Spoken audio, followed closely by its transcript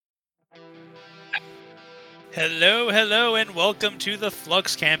Hello, hello, and welcome to the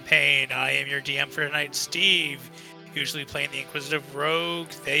Flux campaign. I am your DM for tonight, Steve, usually playing the Inquisitive Rogue,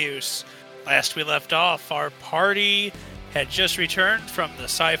 Theus. Last we left off, our party had just returned from the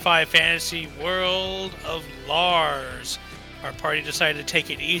sci-fi fantasy world of Lars. Our party decided to take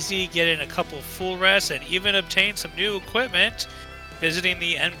it easy, get in a couple full rests, and even obtain some new equipment, visiting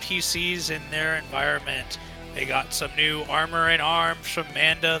the NPCs in their environment. They got some new armor and arms from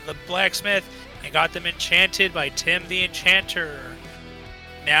Manda the blacksmith, and got them enchanted by Tim the Enchanter.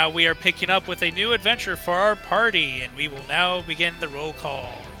 Now we are picking up with a new adventure for our party, and we will now begin the roll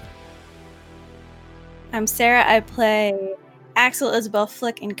call. I'm Sarah. I play Axel, Isabel,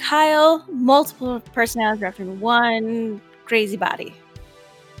 Flick, and Kyle. Multiple personalities wrapped in one crazy body.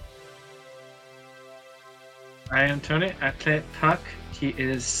 I am Tony. I play Puck. He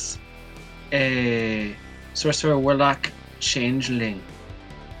is a sorcerer, warlock, changeling.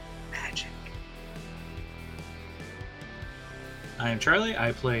 Magic. I am Charlie.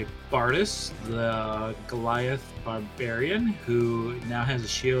 I play Bardus, the Goliath barbarian, who now has a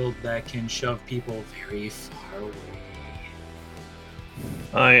shield that can shove people very far away.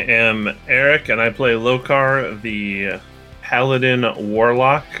 I am Eric, and I play Lokar, the paladin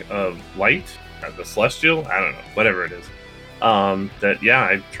warlock of light, or the celestial. I don't know, whatever it is.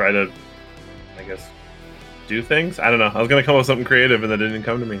 I try to, I guess, do things. I don't know. I was gonna come up with something creative, and that didn't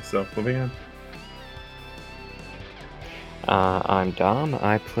come to me. So moving on. I'm Dom.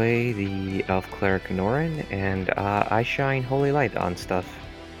 I play the elf cleric Norin, and I shine holy light on stuff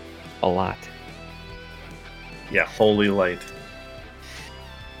a lot. Yeah, holy light.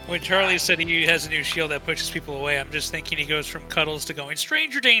 When Charlie said he has a new shield that pushes people away, I'm just thinking he goes from cuddles to going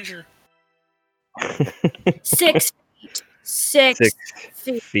stranger danger. 6 feet. 6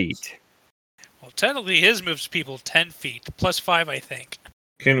 feet. Well, technically his moves people 10 feet, plus 5, I think.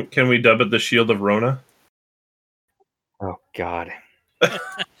 Can we dub it the Shield of Rona? Oh, God.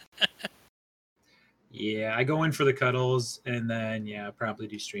 Yeah, I go in for the cuddles, and then, probably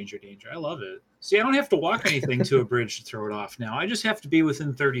do stranger danger. I love it. See, I don't have to walk anything to a bridge to throw it off now. I just have to be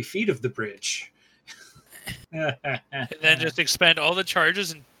within 30 feet of the bridge. And then just expend all the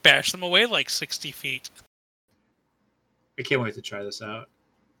charges and bash them away like 60 feet. I can't wait to try this out.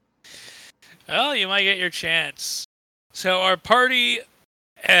 Well, you might get your chance. So our party...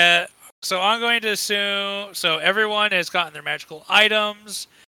 So I'm going to assume... So everyone has gotten their magical items.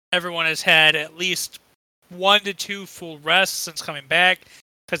 Everyone has had at least 1 to 2 full rests since coming back,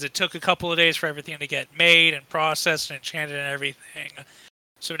 because it took a couple of days for everything to get made and processed and enchanted and everything.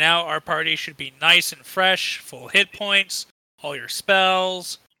 So now our party should be nice and fresh, full hit points, all your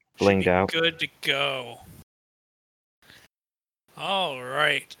spells. Blinged out. Good to go. All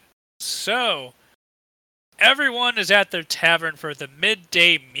right. So, everyone is at their tavern for the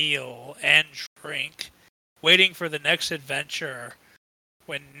midday meal and drink, waiting for the next adventure.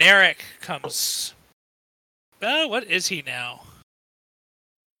 When Narek comes... what is he now?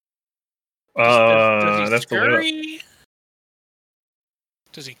 Does he That's scurry?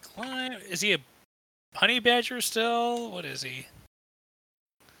 Does he climb? Is he a honey badger still? What is he?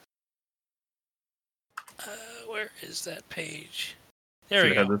 Where is that page? There we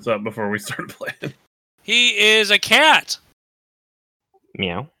Should go. have had this up before we started playing. He is a cat.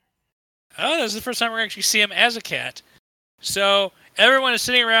 Meow. Oh, this is the first time we're actually see him as a cat. So everyone is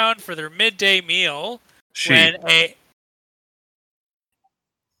sitting around for their midday meal. She.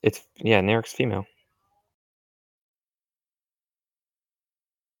 Narek's female.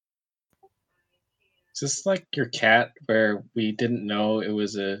 Is this like your cat where we didn't know it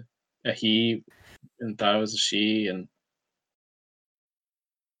was a he and thought it was a she and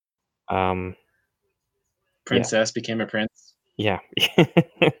princess became a prince? Yeah.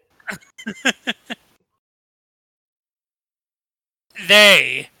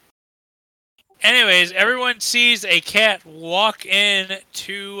 Anyways, everyone sees a cat walk in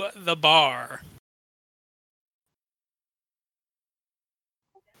to the bar.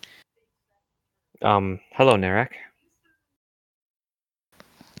 Hello, Narek.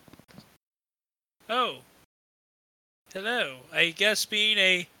 Oh. Hello. I guess being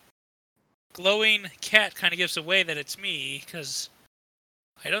a glowing cat kind of gives away that it's me, because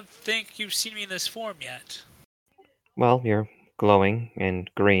I don't think you've seen me in this form yet. Well, you're glowing and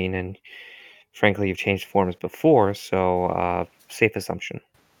green, and frankly, you've changed forms before, so safe assumption.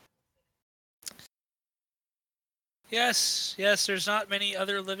 Yes, there's not many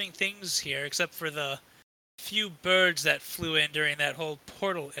other living things here, except for the few birds that flew in during that whole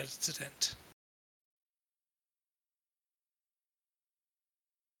portal incident.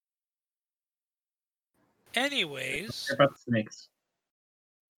 Anyways, What about the snakes?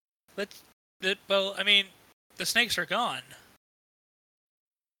 well, I mean, The snakes are gone.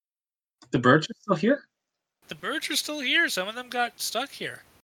 The birds are still here? The birds are still here. Some of them got stuck here.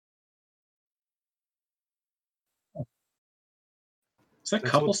 Is that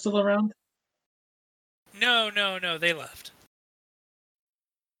That's couple what- still around? No, they left.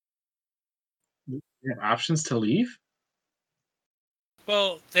 You have options to leave?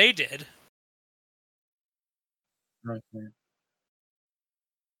 Well, they did. Okay.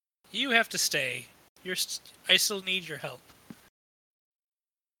 You have to stay. I still need your help.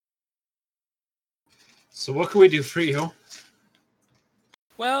 So what can we do for you?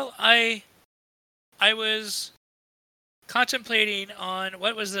 Well, I was contemplating on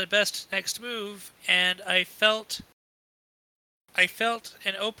what was the best next move, and I felt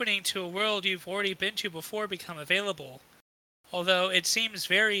an opening to a world you've already been to before become available, although it seems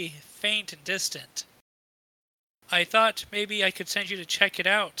very faint and distant. I thought maybe I could send you to check it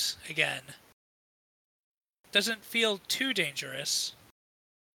out again. Doesn't feel too dangerous.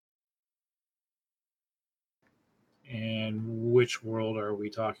 And which world are we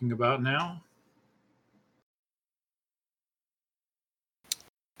talking about now?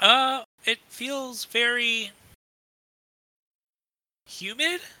 It feels very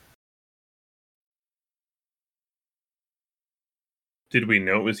humid. Did we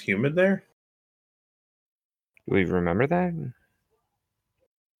know it was humid there? Do we remember that?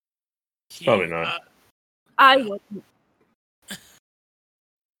 Probably not. I wouldn't.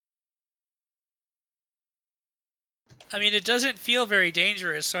 I mean, it doesn't feel very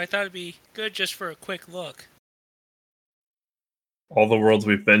dangerous, so I thought it'd be good just for a quick look. All the worlds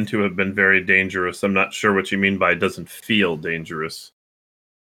we've been to have been very dangerous. I'm not sure what you mean by doesn't feel dangerous.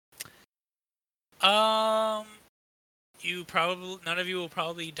 None of you will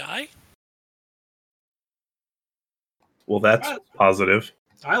probably die. Well, that's positive.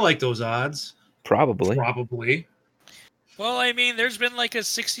 I like those odds. Probably. Probably. Well, I mean, there's been like a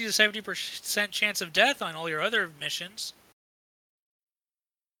 60 to 70% chance of death on all your other missions.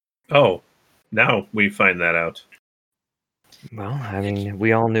 Oh, now we find that out. Well, I mean,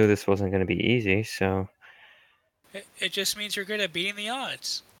 we all knew this wasn't going to be easy, so It just means you're good at beating the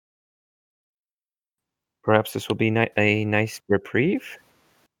odds. perhaps this will be a nice reprieve.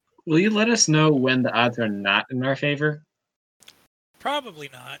 Will you let us know when the odds are not in our favor? Probably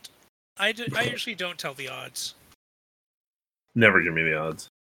not. I usually don't tell the odds. Never give me the odds.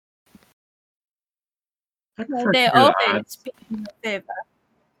 I prefer They to hear the always odds. speak in your favor.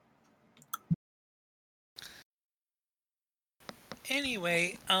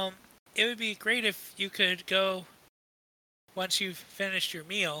 Anyway, it would be great if you could go once you've finished your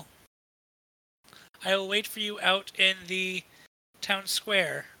meal. I will wait for you out in the town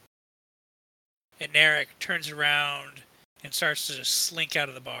square. And Narek turns around and starts to just slink out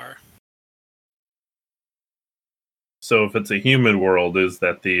of the bar. So if it's a humid world, is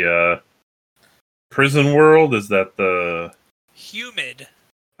that the prison world? Is that the... Humid.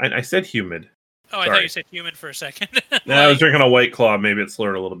 I said humid. Oh, I Sorry. thought you said human for a second. No, I was drinking a White Claw. Maybe it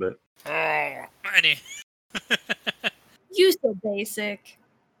slurred a little bit. You so basic.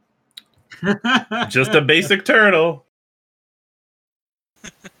 Just a basic turtle.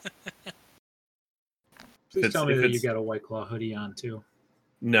 Please tell me if that you it's- got a White Claw hoodie on too.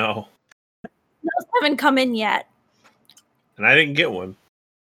 No. Those haven't come in yet. And I didn't get one.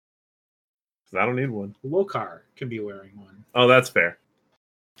 'Cause I don't need one. Lokar can be wearing one. Oh, that's fair.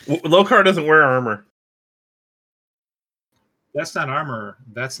 Lokar doesn't wear armor. That's not armor.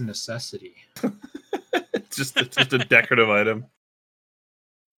 That's a necessity. It's just a decorative item.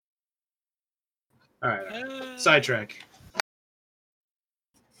 All right. Sidetrack.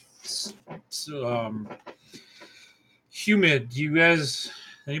 So, humid. You guys,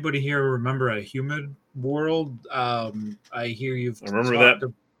 anybody here remember a humid world? I hear you've I remember talked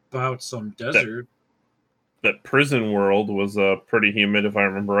about some desert. That prison world was pretty humid, if I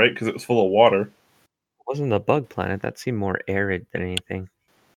remember right, because it was full of water. It wasn't the bug planet. That seemed more arid than anything.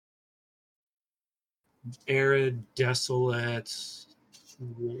 Arid, desolate,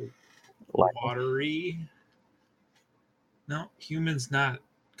 Like- watery. No, humans not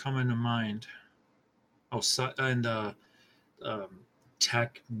coming to mind. Oh,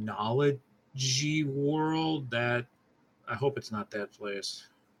 technology world. That I hope it's not that place.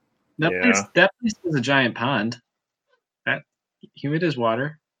 That Yeah. place is a giant pond. That humid as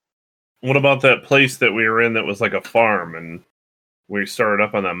water. What about that place that we were in that was like a farm and we started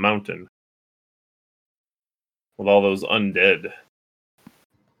up on that mountain with all those undead?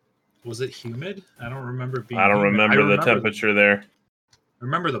 Was it humid? I don't remember being. I don't humid. remember the temperature there. I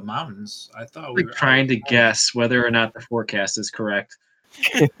remember the mountains. I thought we We're were trying to guess whether or not the forecast is correct.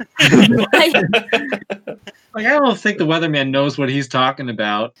 Like, I don't think the weatherman knows what he's talking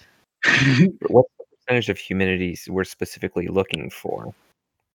about. What's the percentage of humidities we're specifically looking for?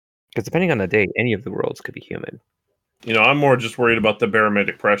 Because depending on the day, any of the worlds could be humid. I'm more just worried about the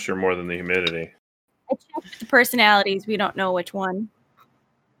barometric pressure more than the humidity. I checked the personalities. We don't know which one.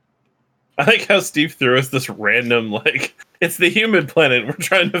 I like how Steve threw us this random, it's the humid planet. We're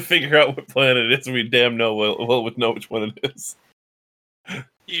trying to figure out what planet it is, and we damn would know which one it is.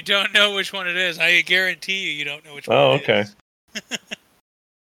 You don't know which one it is. I guarantee you don't know which one Oh, it okay. is.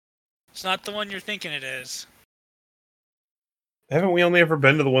 It's not the one you're thinking it is. Haven't we only ever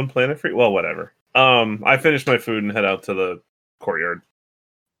been to the one planet free? Well, whatever. I finished my food and head out to the courtyard.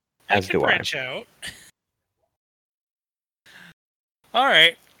 As I can do I. branch out. All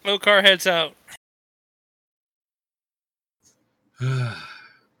right, Lokar heads out.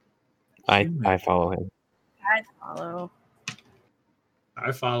 I follow him. I'd follow.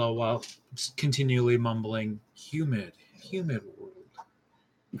 I follow while continually mumbling, humid world.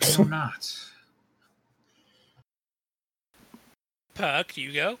 No, not. Puck,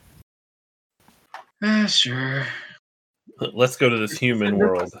 you go. Sure. Let's go to this human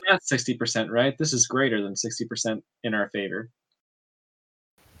world. That's 60%, right? This is greater than 60% in our favor.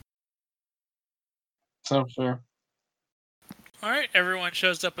 So, sure. All right, everyone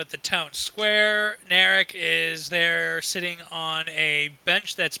shows up at the town square. Narek is there sitting on a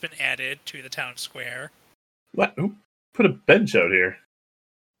bench that's been added to the town square. What? Who put a bench out here?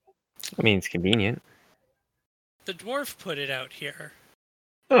 I mean, it's convenient. The dwarf put it out here.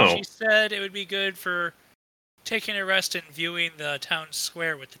 Oh, She said it would be good for taking a rest and viewing the town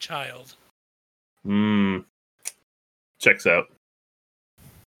square with the child. checks out.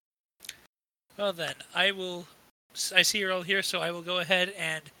 Well then, I see you're all here, so I will go ahead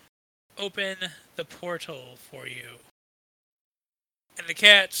and open the portal for you. And the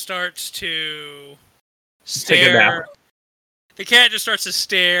cat starts to Take a nap. stare. The cat just starts to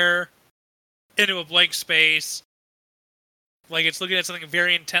stare into a blank space. Like it's looking at something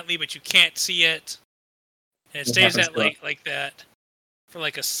very intently, but you can't see it. And it What stays happens that to it? like that for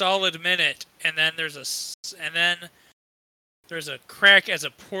like a solid minute, and then there's a crack as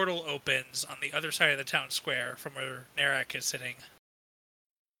a portal opens on the other side of the town square from where Narek is sitting.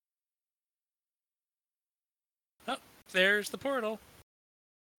 Oh, there's the portal.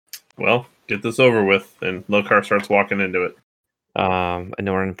 Well, get this over with, and Lokar starts walking into it.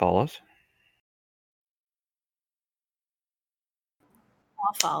 Anoran follows.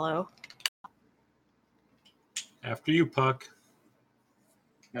 I'll follow. After you, Puck.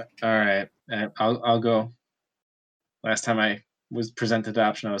 All right. I'll go. Last time I was presented the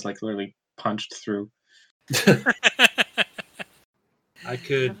option, I was like literally punched through. I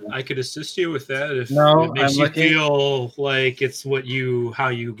could assist you with that if No, it makes I'm you looking- feel like it's how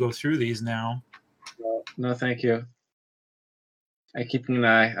you go through these now. No, thank you. I'm keeping an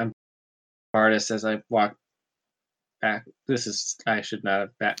eye on Bardis as I walk back. I should not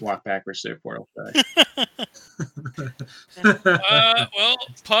have walked backwards through the portal. Well,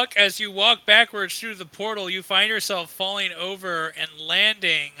 Puck, as you walk backwards through the portal, you find yourself falling over and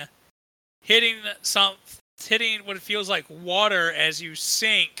landing, hitting what it feels like water as you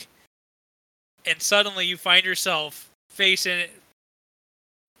sink, and suddenly you find yourself facing it.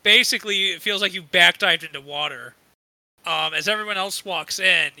 Basically, it feels like you backdived into water. As everyone else walks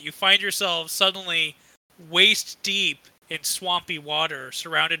in, you find yourself suddenly waist deep in swampy water,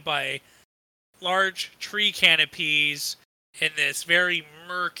 surrounded by large tree canopies in this very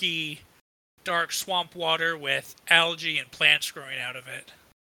murky, dark swamp water with algae and plants growing out of it.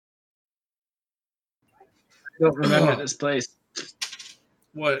 I don't remember this place.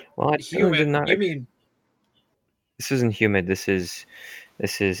 What? Well, Human? You mean this isn't humid. This is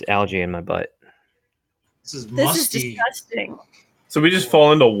algae in my butt. this is This is musty? disgusting. So we just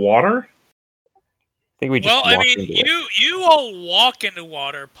fall into water? I think we just. Well, I walked mean, into it. you all walk into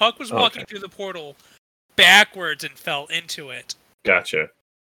water. Puck was walking through the portal backwards and fell into it. Gotcha.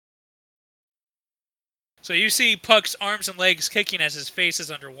 So you see Puck's arms and legs kicking as his face is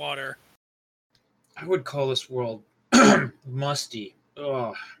underwater. I would call this world musty.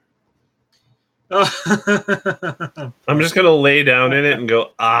 Ugh. I'm just gonna lay down in it and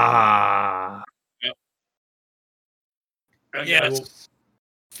go, ah. Yes.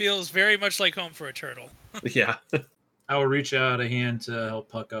 Feels very much like home for a turtle. Yeah. I will reach out a hand to help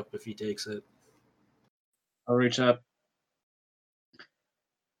Puck up if he takes it. I'll reach up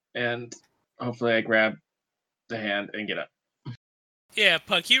and hopefully I grab the hand and get up. Yeah,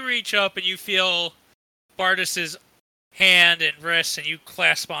 Puck, you reach up and you feel Bardis's hand and wrist, and you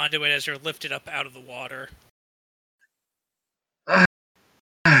clasp onto it as you're lifted up out of the water.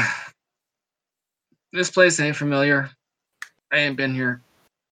 This place ain't familiar. I ain't been here.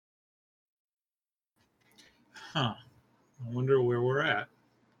 Huh. I wonder where we're at.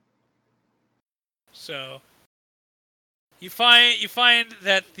 So you find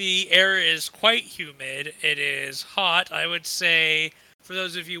that the air is quite humid. It is hot. I would say, for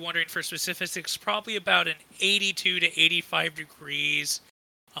those of you wondering for specifics, probably about an 82 to 85 degrees.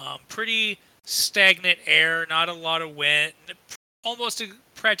 Pretty stagnant air, not a lot of wind, almost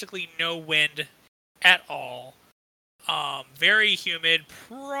practically no wind at all. Very humid,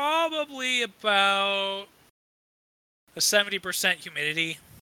 probably about a 70% humidity.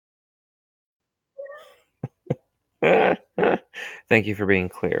 Thank you for being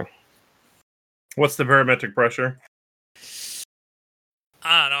clear. What's the barometric pressure?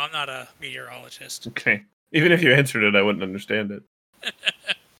 I don't know, I'm not a meteorologist. Okay. Even if you answered it, I wouldn't understand it.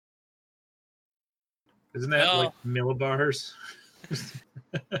 Isn't that Well- like millibars?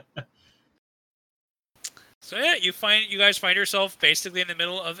 So yeah, you guys find yourself basically in the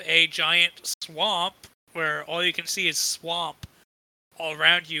middle of a giant swamp where all you can see is swamp all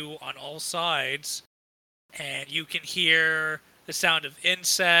around you on all sides. And you can hear the sound of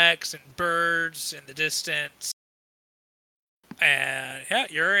insects and birds in the distance. And yeah,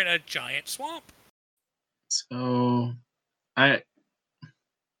 you're in a giant swamp. So,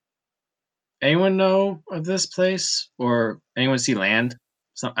 anyone know of this place, or anyone see land?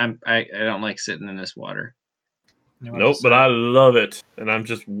 So I don't like sitting in this water. Nope, but I love it, and I'm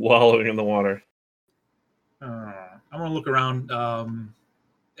just wallowing in the water. I'm gonna look around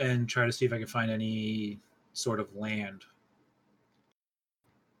and try to see if I can find any sort of land.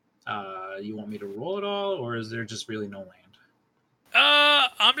 You want me to roll it all, or is there just really no land?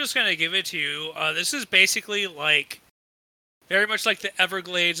 I'm just gonna give it to you. This is basically like very much like the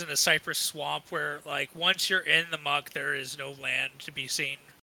Everglades and the Cypress Swamp, where like once you're in the muck, there is no land to be seen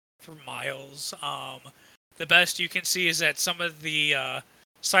for miles. The best you can see is that some of the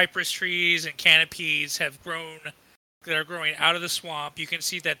cypress trees and canopies that are growing out of the swamp. You can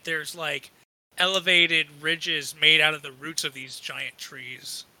see that there's like elevated ridges made out of the roots of these giant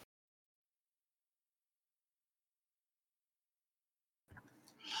trees.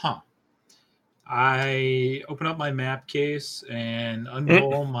 Huh. I open up my map case and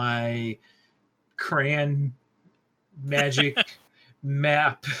unroll my crayon magic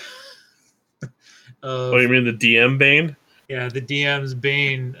map. Oh, you mean the DM Bane? Yeah, the DM's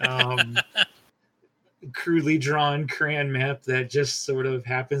Bane crudely drawn crayon map that just sort of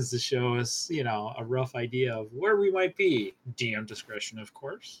happens to show us, a rough idea of where we might be. DM discretion, of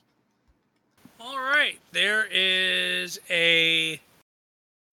course. All right, there is an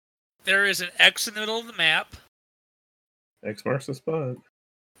X in the middle of the map, X marks the spot.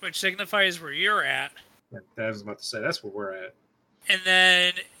 which signifies where you're at. That I was about to say, that's where we're at. And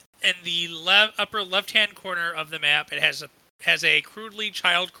then in the upper left-hand corner of the map, it has a crudely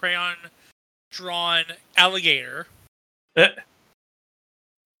child crayon drawn alligator. Let's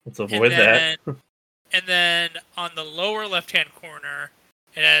avoid that. And then on the lower left-hand corner,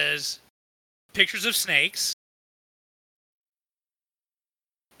 it has pictures of snakes.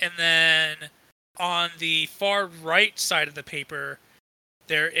 And then on the far right side of the paper,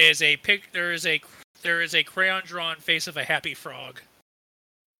 there is a crayon drawn face of a happy frog.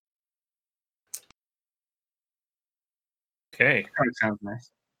 Okay. That sounds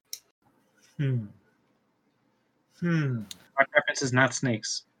nice. My preference is not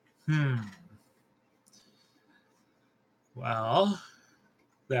snakes. Well,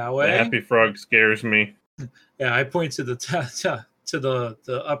 that The way. happy frog scares me. Yeah, I point to the to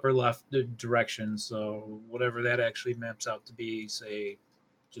the upper left direction. So whatever that actually maps out to be, say,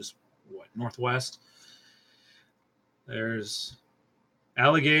 just northwest. There's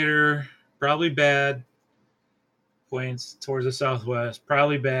alligator, probably bad. Points towards the southwest,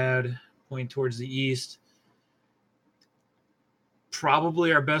 probably bad. Point towards the east.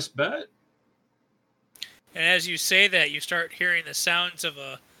 Probably our best bet. And as you say that, you start hearing the sounds of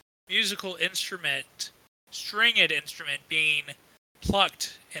a musical instrument, stringed instrument, being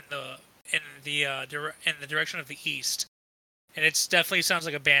plucked in the direction of the east, and it definitely sounds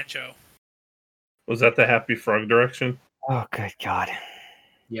like a banjo. Was that the happy frog direction? Oh, good God.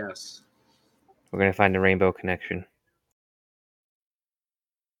 Yes. We're going to find the rainbow connection.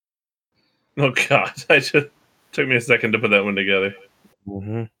 Oh God! Took me a second to put that one together.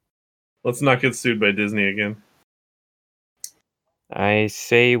 Mm-hmm. Let's not get sued by Disney again. I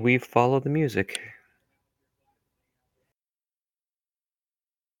say we follow the music.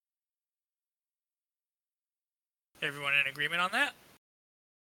 Everyone in agreement on that?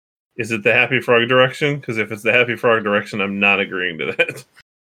 Is it the happy frog direction? Because if it's the happy frog direction, I'm not agreeing to that.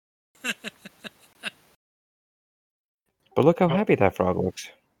 But look how Oh. happy that frog looks.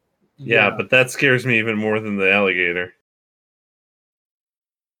 Yeah, but that scares me even more than the alligator.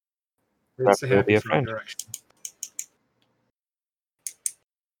 It's the Perhaps it'll be happy a frog friend. direction.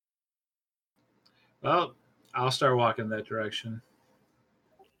 Well, I'll start walking that direction.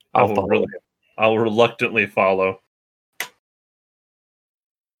 I'll follow. I'll reluctantly follow.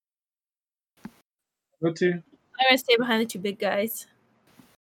 Go to. I'm gonna stay behind the two big guys.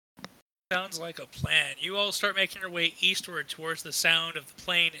 Sounds like a plan. You all start making your way eastward towards the sound of the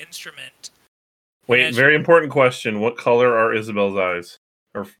playing instrument. Wait, As very important question. What color are Isabel's eyes?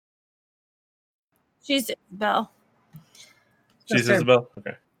 Or She's Isabel. she's Okay. Isabel?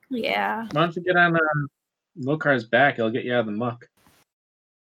 Okay. Yeah. Why don't you get on Lokar's back? It'll get you out of the muck.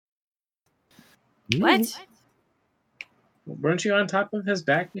 What? Weren't you on top of his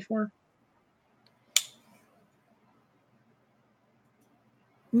back before?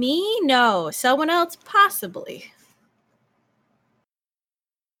 Me? No. Someone else? Possibly.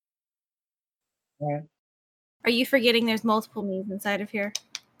 Yeah. Are you forgetting there's multiple me's inside of here?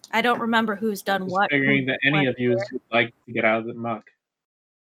 I don't remember who's done Just what. figuring that any when, of you where. would like to get out of the muck.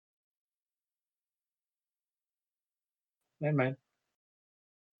 Never mind.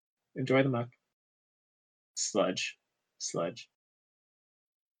 Enjoy the muck. Sludge.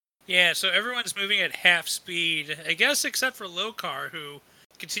 Yeah, so everyone's moving at half speed, I guess except for Lokar, who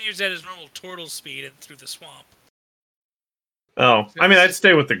continues at his normal turtle speed and through the swamp. Oh, I mean, I'd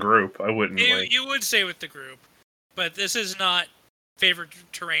stay with the group. I wouldn't like. You would stay with the group, but this is not favored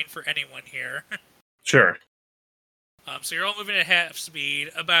terrain for anyone here. Sure. So you're all moving at half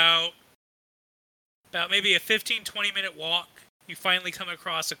speed. About maybe a 15-20 minute walk, you finally come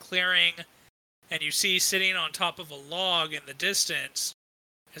across a clearing, and you see sitting on top of a log in the distance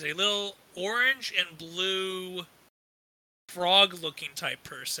is a little orange and blue frog-looking type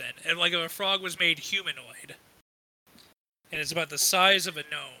person, and like if a frog was made humanoid. And it's about the size of a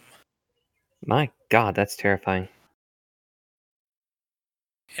gnome. My God, that's terrifying.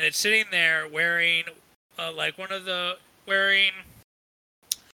 And it's sitting there wearing,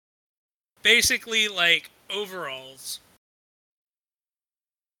 basically like overalls,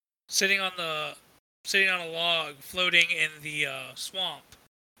 sitting on a log, floating in the swamp,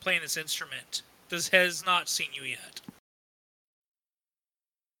 playing this instrument. This has not seen you yet.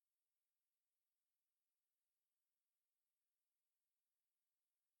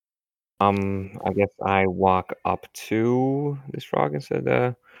 I guess I walk up to this frog and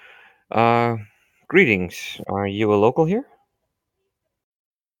said, greetings. Are you a local here?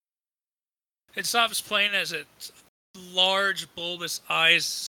 It stops playing as its large bulbous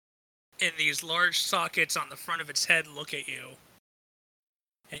eyes in these large sockets on the front of its head look at you.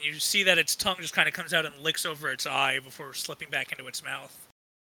 And you see that its tongue just kind of comes out and licks over its eye before slipping back into its mouth.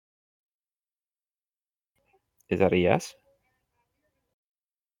 Is that a yes?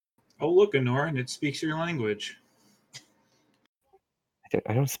 Oh, look, Anoran, it speaks your language.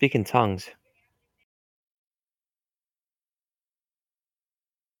 I don't speak in tongues.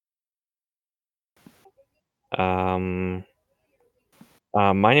 My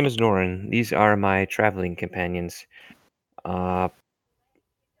name is Norin. These are my traveling companions.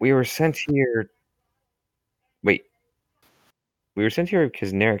 We were sent here. Wait. We were sent here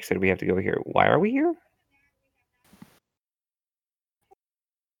because Narek said we have to go here. Why are we here?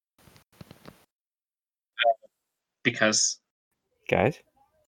 Because Guys?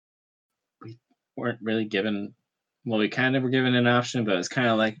 we weren't really given. Well, we kind of were given an option, but it's kind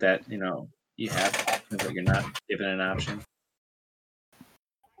of like that. You have options, but you're not given an option.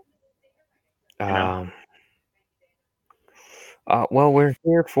 know. Well, we're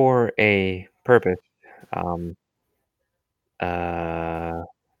here for a purpose. A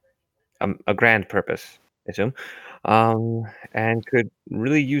grand purpose, I assume. And could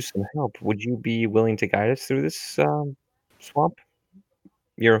really use some help. Would you be willing to guide us through this swamp?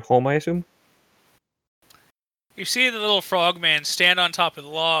 Your home, I assume? You see the little frogman stand on top of the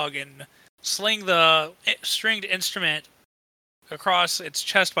log and sling the stringed instrument across its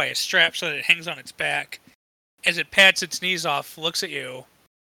chest by a strap so that it hangs on its back. As it pats its knees off, looks at you,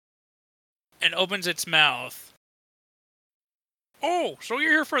 and opens its mouth. Oh, so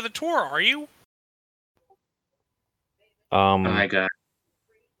you're here for the tour, are you? Oh my god!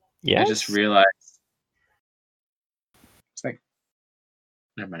 Yes? I just realized. It's like,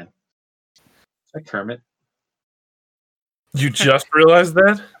 never mind. It's like Kermit. You just realized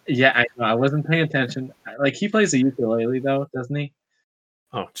that? Yeah, I know. I wasn't paying attention. Like he plays the ukulele though, doesn't he?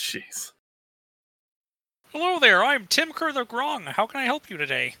 Oh, jeez. Hello there, I'm Tim Kerr the Grong. How can I help you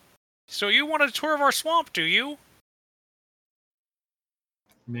today? So you want a tour of our swamp, do you?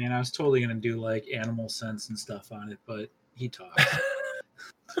 Man, I was totally going to do like animal sense and stuff on it, but He talks.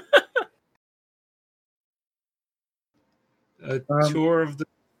 A tour of the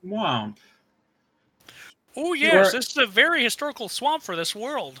swamp. Oh yes, Sure. this is a very historical swamp for this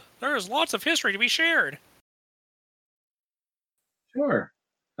world. There is lots of history to be shared. Sure.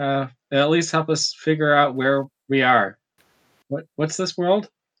 At least help us figure out where we are. What's this world?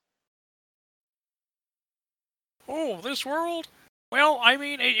 Oh, this world? Well, I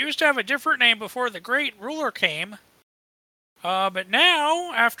mean, it used to have a different name before the Great Ruler came. But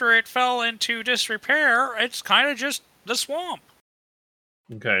now, after it fell into disrepair, it's kind of just the swamp.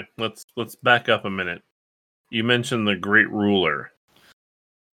 Okay, let's back up a minute. You mentioned the Great Ruler.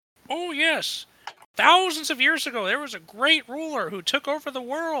 Oh yes. Thousands of years ago, there was a great ruler who took over the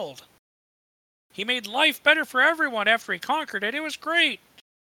world. He made life better for everyone after he conquered it. It was great.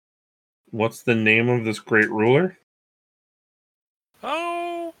 What's the name of this Great Ruler?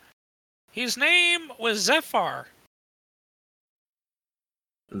 Oh, his name was Zephyr.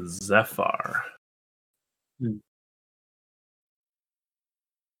 Zephyr.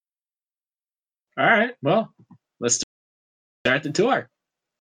 All right. Well, let's start the tour.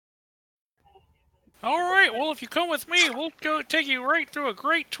 All right, well, if you come with me, we'll go take you right through a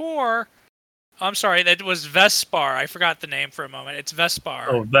great tour. I'm sorry, that was Vespar. I forgot the name for a moment. It's Vespar.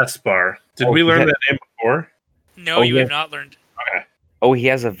 Oh, Vespar. Did Oh, we learn yeah. that name before? No, Oh, you yeah. have not learned. Okay. Oh, he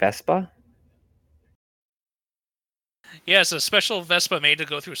has a Vespa? Yeah, it's a special Vespa made to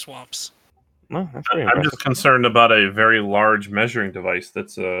go through swamps. Well, that's pretty I'm impressive. just concerned about a very large measuring device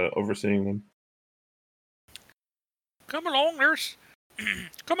that's overseeing them. Come along, there's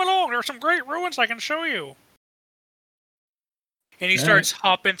some great ruins I can show you. And he All starts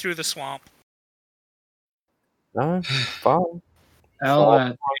hopping through the swamp. Follow. I'll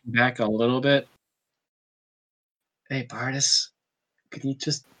take him back a little bit. Hey, Bardis, could you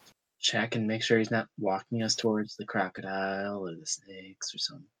just check and make sure he's not walking us towards the crocodile or the snakes or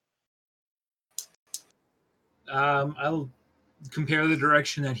something? I'll compare the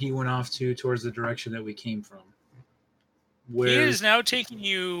direction that he went off to towards the direction that we came from. He is now taking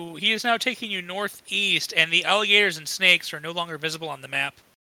you northeast, and the alligators and snakes are no longer visible on the map.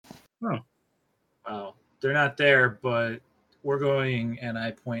 Wow, they're not there, but we're going, and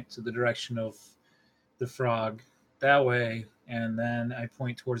I point to the direction of the frog that way, and then I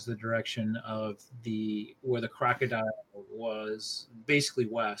point towards the direction of where the crocodile was, basically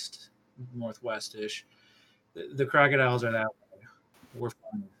west, northwest-ish. The crocodiles are that way. We're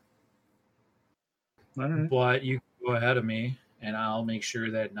fine. All right. But you can go ahead of me, and I'll make sure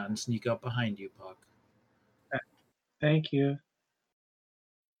that none sneak up behind you, Puck. Thank you.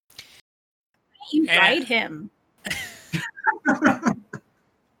 You And- ride him.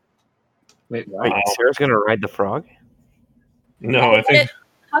 Wait, what? Wait, Sarah's gonna ride the frog? No, I think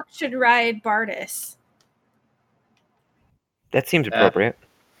Puck should ride Bardis. That seems appropriate.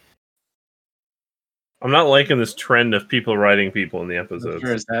 I'm not liking this trend of people riding people in the I'm episodes.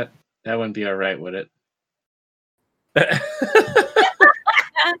 sure is that wouldn't be all right, would it?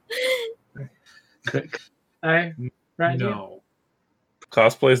 Could I ride you? No,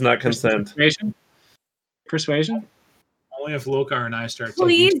 Cosplay is not consent. Persuasion? only if Lokar and I start taking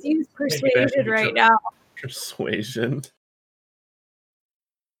Please use persuasion right now. Persuasion.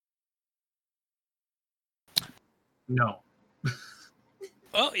 No.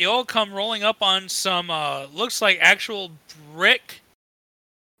 Well, you all come rolling up on some looks like actual brick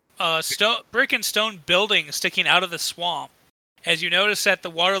and stone buildings sticking out of the swamp. As you notice that the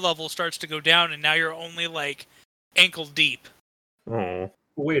water level starts to go down, and now you're only like ankle deep. Oh.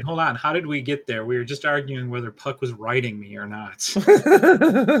 Wait, hold on. How did we get there? We were just arguing whether Puck was riding me or not.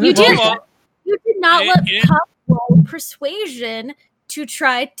 You did. Well, You did not You let didn't- Puck roll persuasion to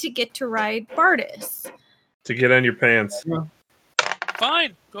try to get to ride Bardis. To get on your pants.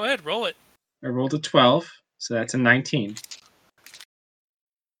 fine, go ahead, roll it. I rolled a 12, so that's a 19.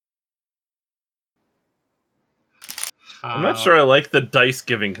 I'm not sure I like the dice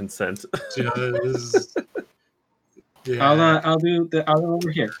giving consent. Just, yeah. I'll do over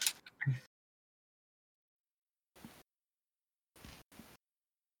here.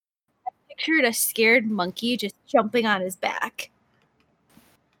 Pictured a scared monkey just jumping on his back.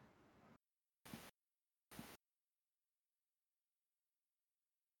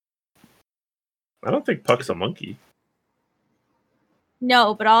 I don't think Puck's a monkey.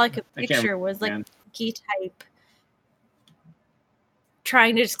 No, but all I could I can't picture was like man. monkey type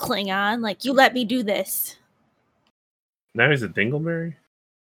trying to just cling on, like, you let me do this. Now he's a dingleberry?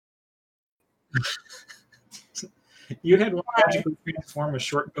 You had one magically transform a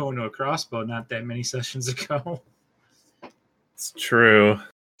short bow into a crossbow not that many sessions ago. It's true.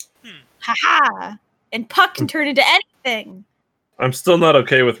 Haha! And Puck can turn into anything. thing. I'm still not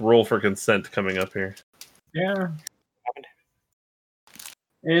okay with roll for consent coming up here. Yeah.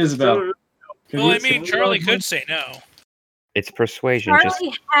 Isabel. could Well, you I mean, say Charlie no? could say no. It's persuasion. Charlie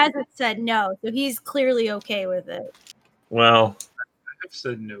Just hasn't said no, so he's clearly okay with it. Well, I've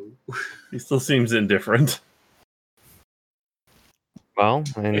said no. he still seems indifferent. well,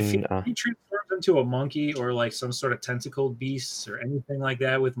 If he, and he transforms into a monkey or like some sort of tentacled beast or anything like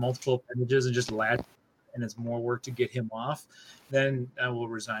that with multiple appendages and just latch, and it's more work to get him off, then I will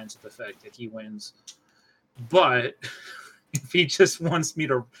resign to the fact that he wins. But if he just wants me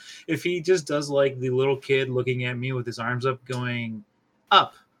to, if he just does like the little kid looking at me with his arms up, going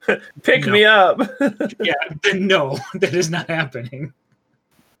up, Pick No. me up. yeah, then no, that is not happening.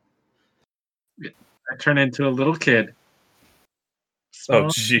 I turn into a little kid. Oh, Small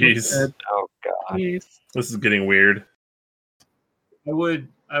jeez. little kid, oh god, please. This is getting weird. I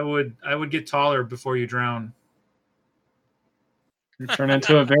would get taller before you drown. I turn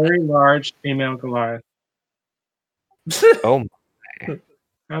into a very large female Goliath. oh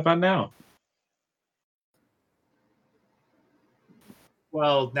How about now?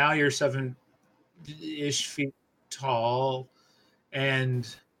 Well, now you're 7-ish feet tall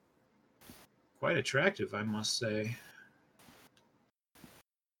and quite attractive, I must say.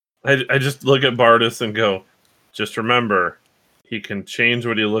 I just look at Bardus and go, just remember, he can change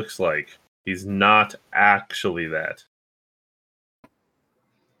what he looks like. He's not actually that.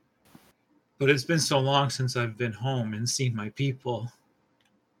 But it's been so long since I've been home and seen my people.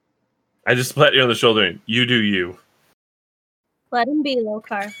 I just pat you on the shoulder and you do you. Let him be,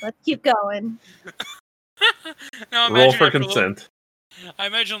 Lokar. Let's keep going. Now Roll imagine for after consent. I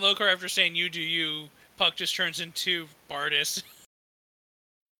imagine Lokar after saying "you do you," Puck just turns into Bardus.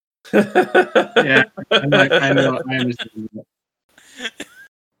 Yeah, I know. I understand that.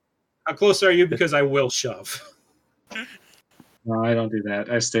 How close are you? Because I will shove. No, I don't do that.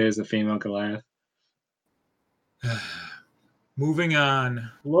 I stay as a female Goliath. Moving on.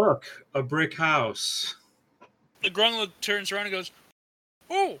 Look, a brick house. The Grung turns around and goes,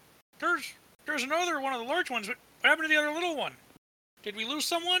 "Oh, there's another one of the large ones. But what happened to the other little one? Did we lose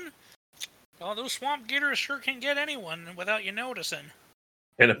someone? Oh, those swamp gators sure can get anyone without you noticing."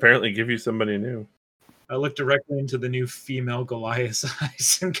 And apparently give you somebody new. I look directly into the new female Goliath's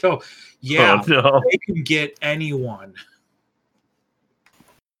eyes and go, yeah, Oh, no. they can get anyone.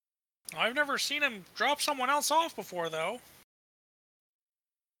 I've never seen him drop someone else off before, though.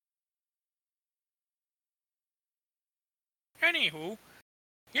 Anywho,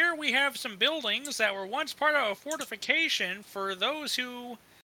 here we have some buildings that were once part of a fortification for those who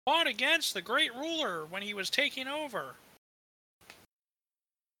fought against the Great Ruler when he was taking over.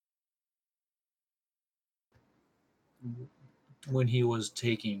 When he was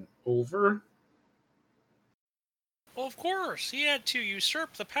taking over? Well, of course, he had to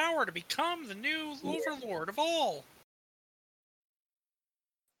usurp the power to become the new overlord of all.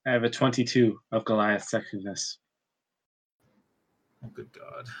 I have a 22 of Goliath sexiness. Oh, good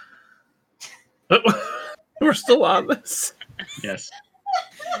God. We're still on this. Yes.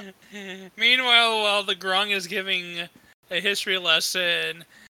 Meanwhile, while the Grung is giving a history lesson,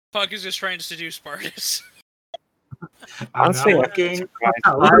 Puck is just trying to seduce Bardus. honestly, I'm I'm not looking. surprised.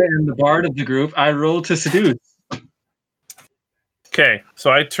 I am the bard of the group. I roll to seduce. Okay,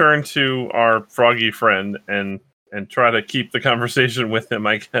 so I turn to our froggy friend and try to keep the conversation with him,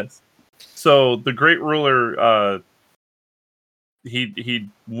 I guess. So the Great Ruler,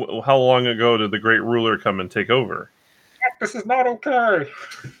 how long ago did the Great Ruler come and take over? This is not okay.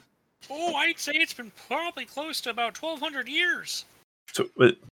 Oh, I'd say it's been probably close to about 1,200 years. So,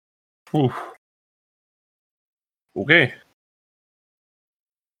 oof. Okay.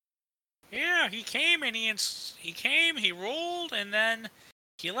 Yeah, he came and he ruled, and then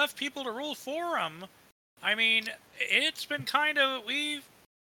he left people to rule for him. I mean, it's been kind of we've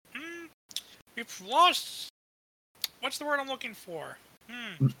lost. What's the word I'm looking for?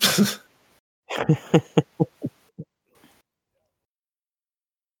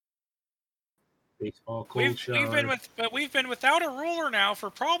 Baseball We've been without a ruler now for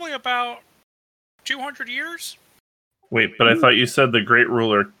probably about 200 years. Wait, but I thought you said the Great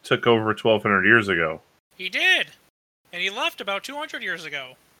Ruler took over 1,200 years ago. He did, and he left about 200 years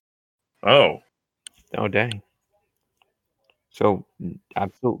ago. Oh. Oh dang. So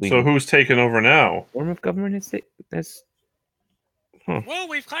absolutely. So who's taking over now? form of government is it? That's Well,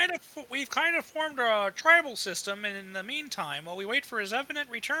 we've kind of formed a tribal system, and in the meantime, while we wait for his evident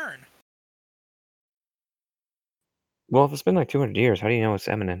return. well, if it's been like 200 years, how do you know it's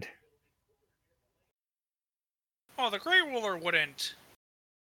imminent? Oh, the Great Ruler wouldn't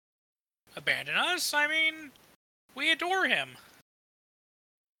abandon us. I mean, We adore him.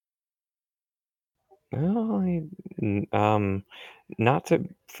 Well, not to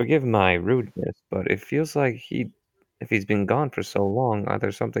forgive my rudeness, but it feels like if he's been gone for so long,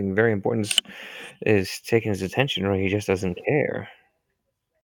 either something very important is taking his attention, or he just doesn't care.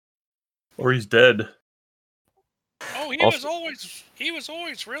 Or he's dead. Oh, Also, he was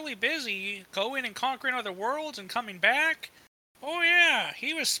always really busy going and conquering other worlds and coming back. Oh yeah,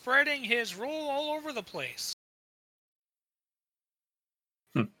 he was spreading his rule all over the place.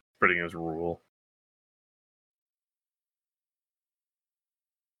 Spreading his rule.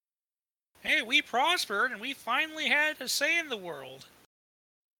 Hey, we prospered and we finally had a say in the world.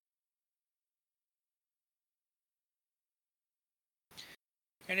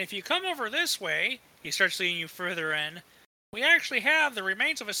 And if you come over this way, he starts leading you further in, we actually have the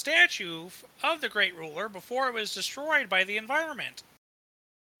remains of a statue of the Great Ruler before it was destroyed by the environment.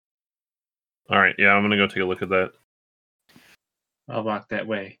 Alright, yeah, I'm gonna go take a look at that. I'll walk that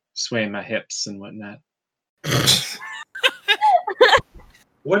way, swaying my hips and whatnot.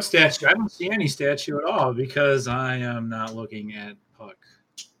 What statue? I don't see any statue at all because I am not looking at Puck.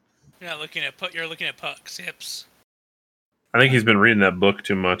 You're not looking at You're looking at Puck's hips. I think he's been reading that book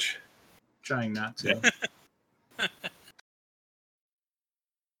too much. Trying not to.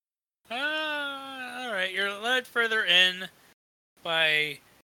 Alright, you're led further in by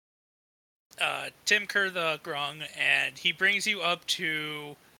Tim Kerr the Grung, and he brings you up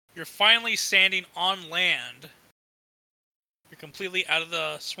to... You're finally standing on land. You're completely out of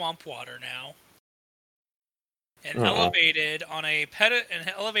the swamp water now. And elevated on a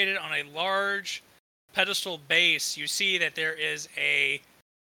large pedestal base, you see that there is a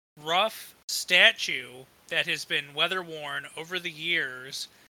rough statue that has been weather worn over the years,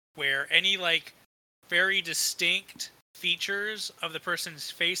 where any very distinct features of the person's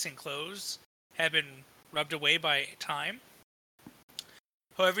face and clothes have been rubbed away by time.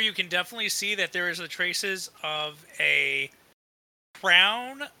 However, you can definitely see that there is the traces of a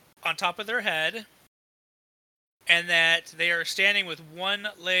crown on top of their head, and that they are standing with one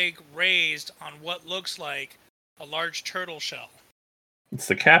leg raised on what looks like a large turtle shell. It's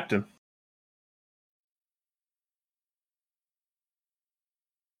the captain.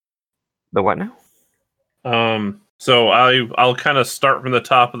 the what now? So I'll kind of start from the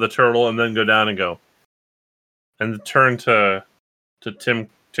top of the turtle and then go down and go, and turn to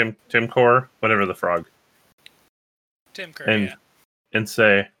Tim Core, whatever the frog, Tim Kerr, and yeah. and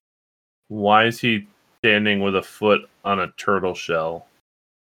say, why is he standing with a foot on a turtle shell?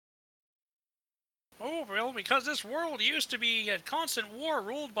 Oh, well, because this world used to be a constant war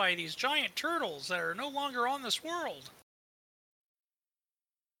ruled by these giant turtles that are no longer on this world.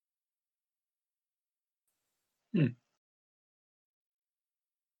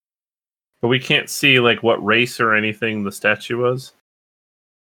 But we can't see what race or anything the statue was.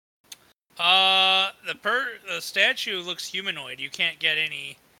 The statue looks humanoid. You can't get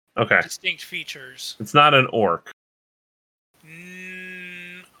any distinct features. It's not an orc.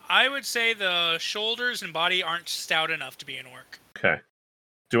 I would say the shoulders and body aren't stout enough to be an orc. Okay.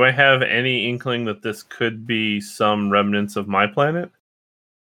 Do I have any inkling that this could be some remnants of my planet?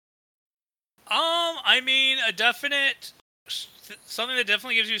 I mean, something that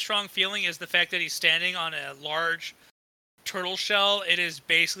definitely gives you a strong feeling is the fact that he's standing on a large turtle shell. It is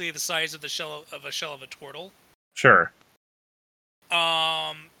basically the size of the shell of a turtle. Sure.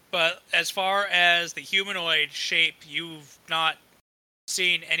 But as far as the humanoid shape, you've not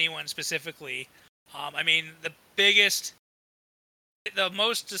seen anyone specifically. I mean, the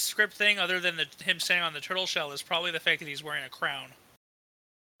most descriptive thing, other than him standing on the turtle shell, is probably the fact that he's wearing a crown.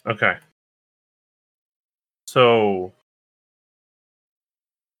 Okay. So.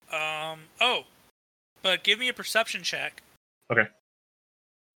 But give me a perception check. Okay.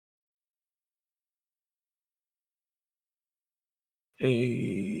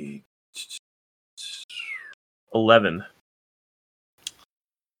 A 11.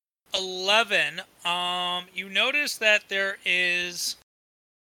 11. You notice that there is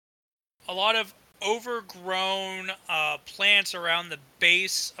a lot of overgrown plants around the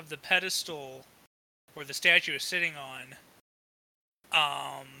base of the pedestal where the statue is sitting on.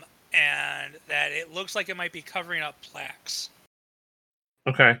 And that it looks like it might be covering up plaques.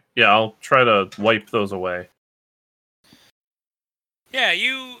 Okay. Yeah, I'll try to wipe those away. Yeah,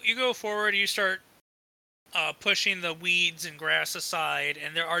 you go forward, you start pushing the weeds and grass aside,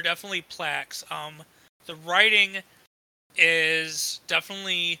 and there are definitely plaques. The writing is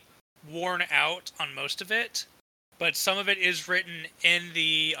definitely worn out on most of it, but some of it is written in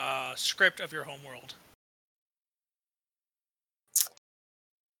the script of your homeworld.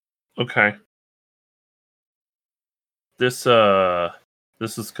 Okay.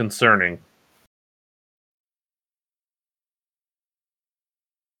 this is concerning.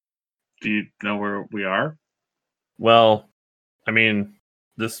 Do you know where we are? Well, I mean,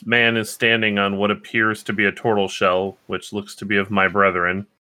 this man is standing on what appears to be a turtle shell, which looks to be of my brethren.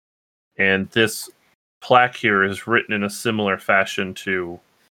 And this plaque here is written in a similar fashion to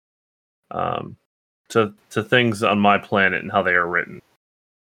things on my planet and how they are written.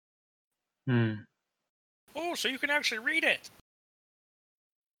 Oh, so you can actually read it.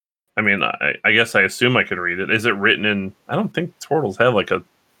 I mean, I guess I assume I could read it. Is it written in... I don't think turtles have like a...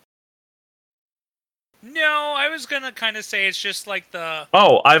 No, I was gonna kind of say it's just like the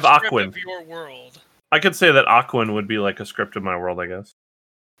Oh, I have script Aquin. of your world. I could say that Aquin would be like a script of my world, I guess.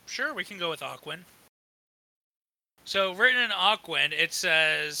 Sure, we can go with Aquin. So, written in Aquin, it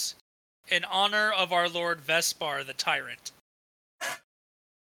says, in honor of our Lord Vespar the Tyrant.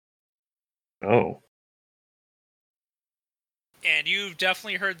 Oh. And you've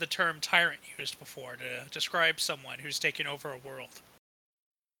definitely heard the term tyrant used before to describe someone who's taken over a world.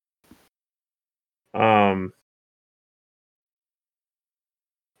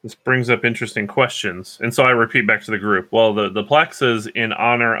 This brings up interesting questions. And so I repeat back to the group. Well, the plaque says, in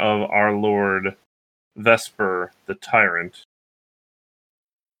honor of our Lord Vesper the Tyrant.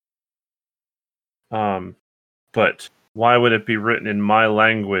 But why would it be written in my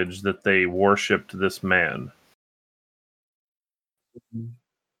language that they worshipped this man?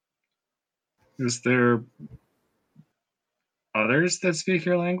 Is there others that speak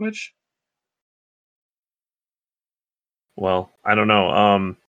your language? Well, I don't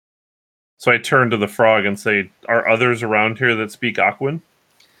know. So I turn to the frog and say, are others around here that speak Aquin?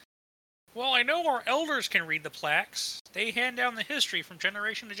 Well, I know our elders can read the plaques. They hand down the history from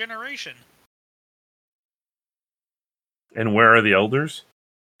generation to generation. And where are the elders?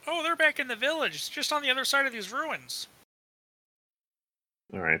 Oh, they're back in the village, just on the other side of these ruins.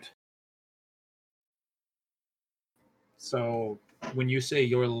 All right. So, when you say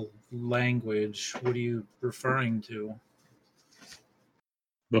your language, what are you referring to?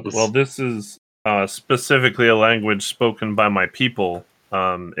 Well, this is specifically a language spoken by my people.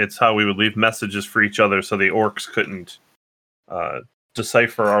 It's how we would leave messages for each other so the orcs couldn't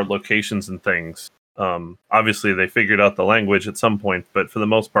decipher our locations and things. Obviously, they figured out the language at some point, but for the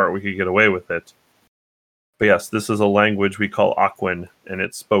most part, we could get away with it. But yes, this is a language we call Aquin, and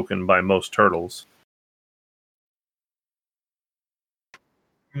it's spoken by most turtles.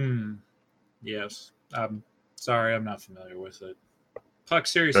 Yes. I'm sorry, I'm not familiar with it. Puck,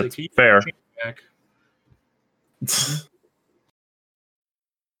 seriously, That's can you fair. change back?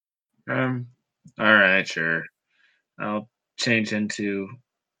 All right, sure. I'll change into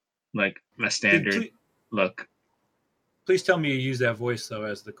like my standard look. Please tell me you use that voice though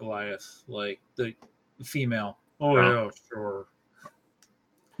as the Goliath, like the female. Oh yeah, sure.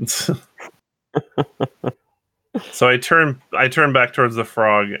 So I turn back towards the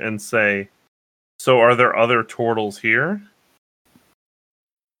frog and say, so are there other turtles here?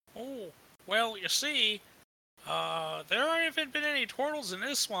 Oh, well, you see, there haven't been any turtles in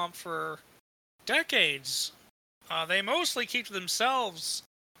this swamp for decades. They mostly keep to themselves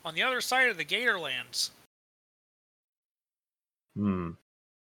on the other side of the Gatorlands. My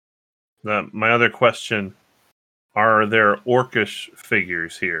other question, are there orcish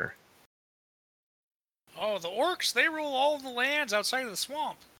figures here? Oh, the orcs, they rule all of the lands outside of the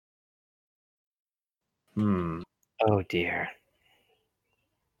swamp. Oh dear.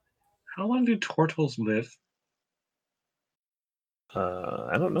 How long do turtles live?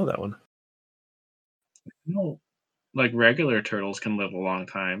 I don't know that one. No, like regular turtles can live a long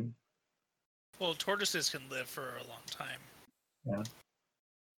time. Well, tortoises can live for a long time. Yeah.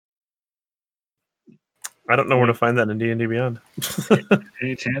 I don't know where to find that in D&D Beyond.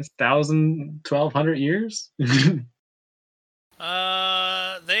 Any chance? 1,000, 1,200 years?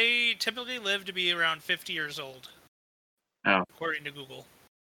 They typically live to be around 50 years old. Oh. According to Google.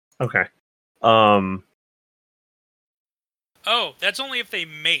 Okay. Oh, that's only if they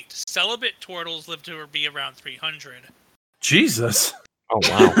mate. Celibate turtles live to be around 300. Jesus. Oh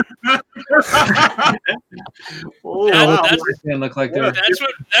wow. Look like they're...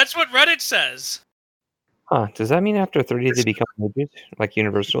 That's what Reddit says. Huh? Does that mean after 30 they become mages, like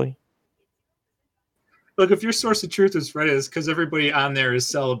universally? Look, if your source of truth is Reddit, it's because everybody on there is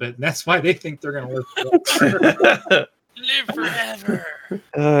celibate, and that's why they think they're going to live forever. Live forever.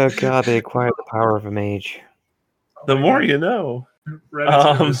 Oh god, they acquire the power of a mage. The more you know. Reddit's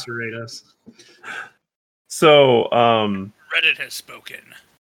going to eviscerate us. So, Reddit has spoken.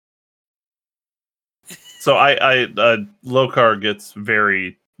 So Lokar gets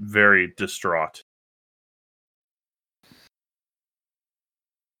very, very distraught.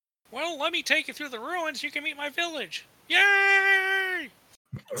 Well, let me take you through the ruins. You can meet my village. Yay!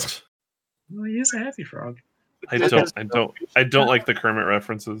 Well, he is a happy frog. I don't like the Kermit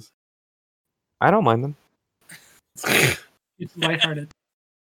references. I don't mind them. It's lighthearted.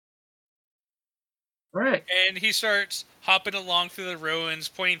 All right. And he starts hopping along through the ruins,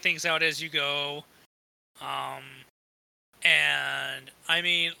 pointing things out as you go. And I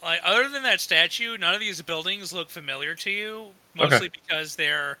mean, like, other than that statue, none of these buildings look familiar to you. Mostly because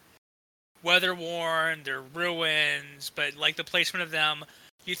they're weather worn, they're ruins, but like the placement of them,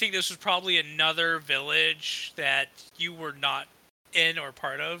 you think this was probably another village that you were not in or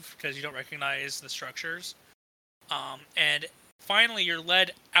part of because you don't recognize the structures. And finally, you're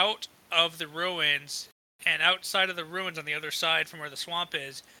led out of the ruins, and outside of the ruins on the other side from where the swamp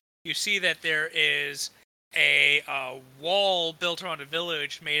is, you see that there is a wall built around a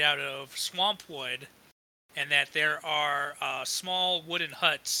village made out of swamp wood, and that there are small wooden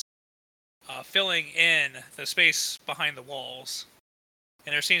huts filling in the space behind the walls.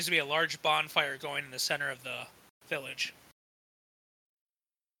 And there seems to be a large bonfire going in the center of the village.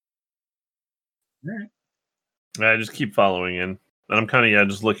 All right. I just keep following in. And I'm kind of,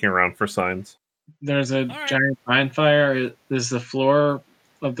 just looking around for signs. There's a right. giant bonfire. Is the floor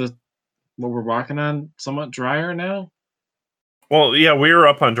of what we're walking on somewhat drier now? Well, yeah, we were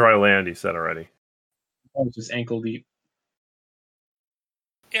up on dry land, he said already. Oh, it's just ankle deep.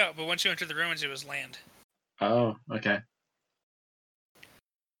 Yeah, but once you enter the ruins, it was land. Oh, okay.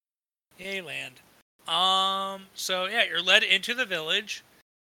 Yay, land. So yeah, you're led into the village.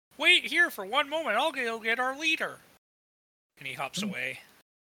 Wait here for one moment, I'll go get our leader. And he hops away.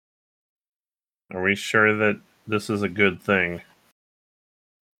 Are we sure that this is a good thing?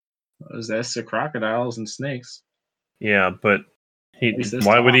 That's the crocodiles and snakes. Yeah, but least this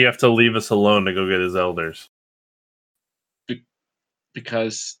why would time. he have to leave us alone to go get his elders?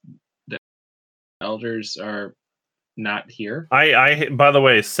 Because the elders are not here. I by the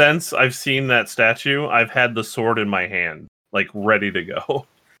way, since I've seen that statue, I've had the sword in my hand, like ready to go.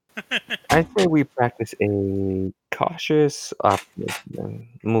 I say we practice a cautious optimism and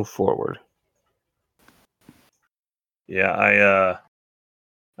move forward. Yeah,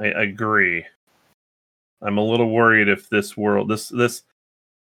 I agree. I'm a little worried if this world this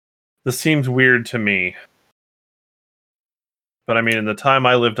seems weird to me. But I mean, in the time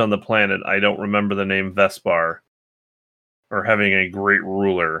I lived on the planet, I don't remember the name Vespar or having a great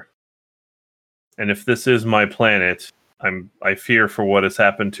ruler. And if this is my planet, I fear for what has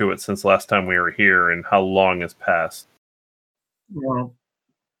happened to it since last time we were here and how long has passed. Well,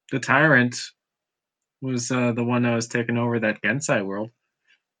 the tyrant was the one that was taking over that Gensai world.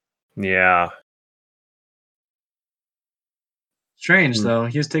 Yeah. Strange, though.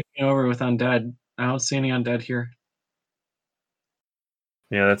 He was taking over with undead. I don't see any undead here.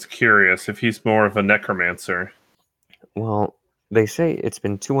 Yeah, that's curious. If he's more of a necromancer. Well, they say it's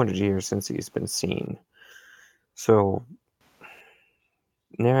been 200 years since he's been seen. So,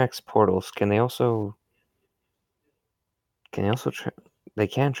 Nerex portals, they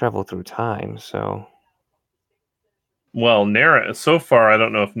can travel through time, so... Well, so far I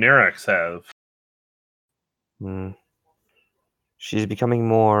don't know if Nerex have. She's becoming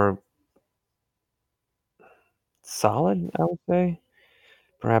more solid, I would say.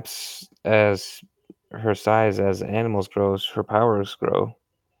 Perhaps as her size as animals grows, her powers grow.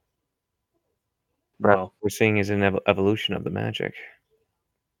 Perhaps Well, we're seeing is an evolution of the magic.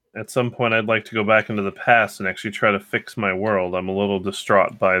 at some point I'd like to go back into the past and actually try to fix my world. I'm a little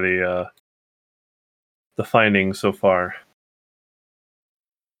distraught by the findings so far.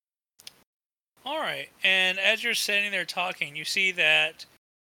 Alright, and as you're sitting there talking, you see that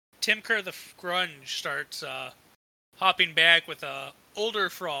Timker the Grunge starts hopping back with a older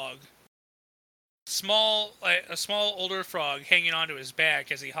frog. A small older frog hanging onto his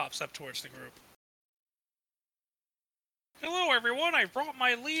back as he hops up towards the group. Hello everyone, I brought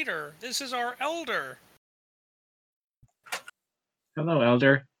my leader. This is our elder. Hello,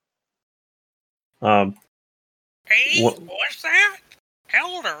 elder. Hey, What- what's that?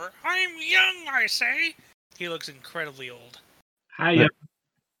 Elder? I'm young, I say. He looks incredibly old. Hi, Yeah.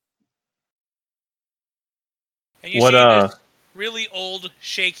 And you What, see this really old,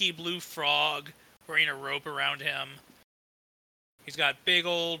 shaky blue frog wearing a rope around him. He's got big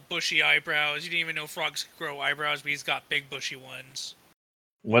old bushy eyebrows. You didn't even know frogs could grow eyebrows, but he's got big bushy ones.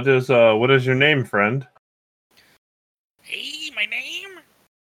 What is your name, friend? Hey, my name?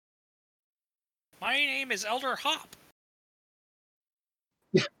 My name is Elder Hop.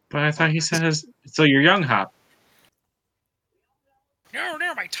 But I thought he said so you're young, Hop. No,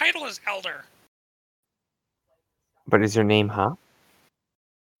 my title is Elder. But is your name Hop?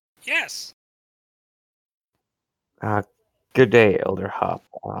 Yes. Good day, Elder Hop.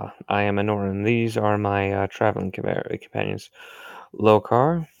 I am Anoran. These are my traveling companions.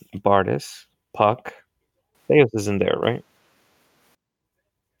 Lokar, Bardis, Puck. Theos isn't there, right?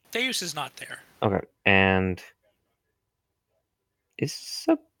 Deus is not there. Okay. And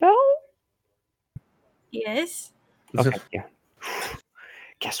Isabel? Yes. Okay, yeah.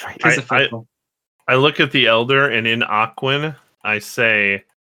 Guess right. Tis a I freckle. I look at the elder, and in Aquan, I say,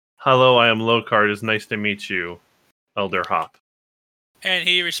 "Hello, I am Lokar. It is nice to meet you, Elder Hop." And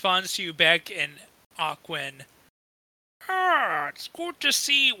he responds to you back in Aquan. Ah, it's good to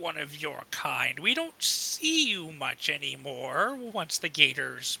see one of your kind. We don't see you much anymore once the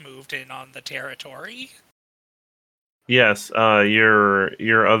Gators moved in on the territory. Yes,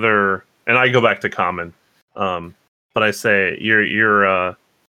 your other, and I go back to common, but I say your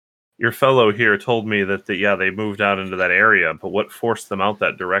fellow here told me that they moved out into that area, but what forced them out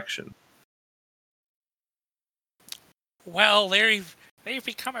that direction? Well, they've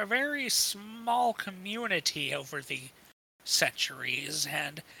become a very small community over the centuries,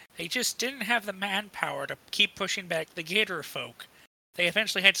 and they just didn't have the manpower to keep pushing back the Gator folk. They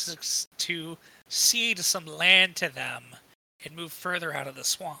eventually had to cede some land to them and move further out of the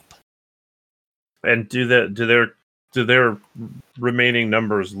swamp. And do their remaining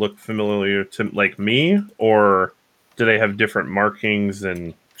numbers look familiar to like me, or do they have different markings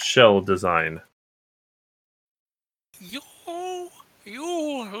and shell design? You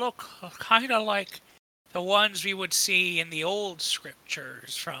look kind of like the ones we would see in the old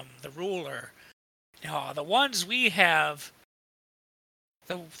scriptures from the ruler. No, the ones we have,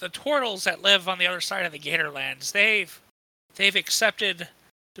 the turtles that live on the other side of the Gatorlands, they've accepted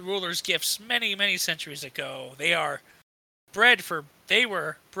the ruler's gifts many centuries ago. They were bred for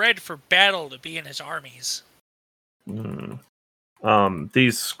battle to be in his armies. Hmm.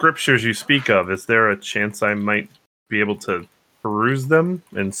 These scriptures you speak of, is there a chance I might be able to peruse them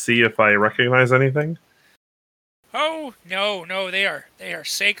and see if I recognize anything? Oh no, they are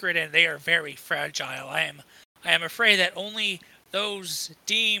sacred and they are very fragile. I am afraid that only those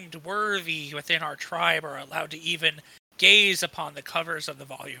deemed worthy within our tribe are allowed to even gaze upon the covers of the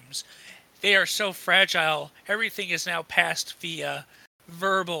volumes. They are so fragile, everything is now passed via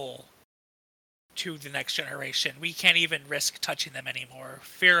verbal to the next generation. We can't even risk touching them anymore,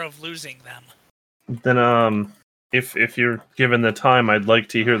 fear of losing them. Then, if you're given the time, I'd like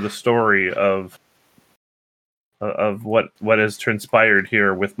to hear the story of what has transpired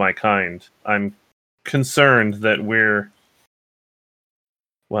here with my kind. I'm concerned that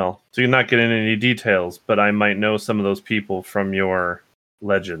do not get into any details, but I might know some of those people from your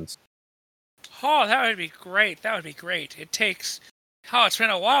legends. Oh, that would be great. That would be great. It's been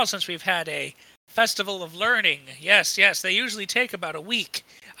a while since we've had a festival of learning. Yes, they usually take about a week.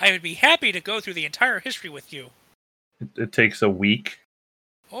 I would be happy to go through the entire history with you. It takes a week.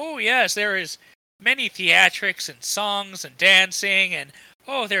 Oh, yes, there is many theatrics and songs and dancing, and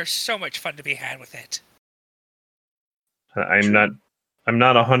there's so much fun to be had with it. I'm not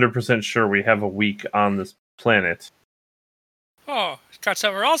 100% sure we have a week on this planet. Oh, got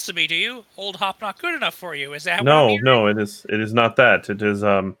somewhere else to be, do you? Old Hop not good enough for you, is that No, what I'm hearing? it is not that. It is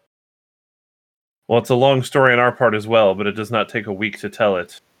well, it's a long story on our part as well, but it does not take a week to tell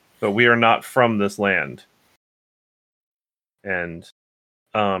it. But we are not from this land. And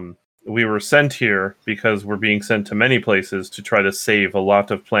we were sent here because we're being sent to many places to try to save a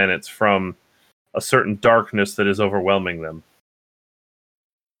lot of planets from a certain darkness that is overwhelming them.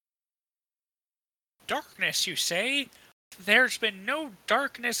 Darkness, you say? There's been no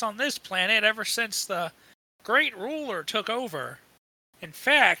darkness on this planet ever since the Great Ruler took over. In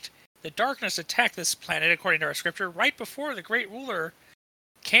fact, the darkness attacked this planet, according to our scripture, right before the Great Ruler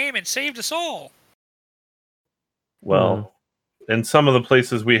came and saved us all. Well, in some of the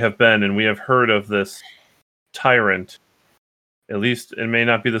places we have been, and we have heard of this tyrant, at least it may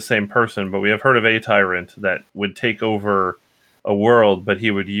not be the same person, but we have heard of a tyrant that would take over a world, but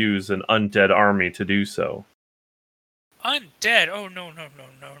he would use an undead army to do so. Undead? Oh, no.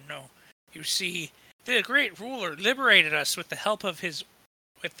 You see, the Great Ruler liberated us with the help of the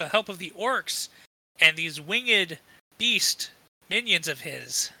orcs and these winged beast minions of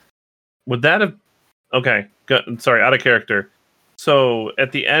his. Would that have... Okay, sorry, out of character. So,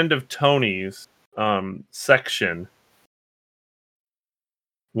 at the end of Tony's section,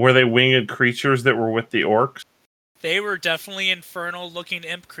 were they winged creatures that were with the orcs? They were definitely infernal-looking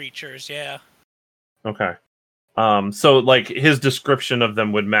imp creatures, yeah. Okay. So, like, his description of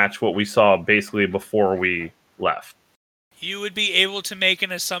them would match what we saw basically before we left. You would be able to make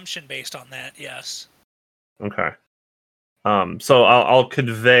an assumption based on that, yes. Okay. So I'll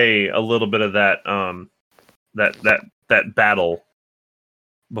convey a little bit of that that battle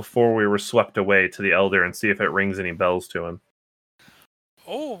before we were swept away to the elder and see if it rings any bells to him.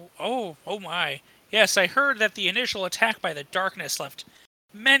 Oh my. Yes, I heard that the initial attack by the darkness left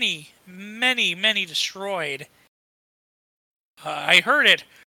many destroyed. I heard it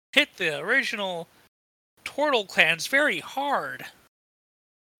hit the original Turtle clans very hard.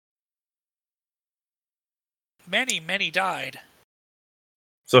 Many died.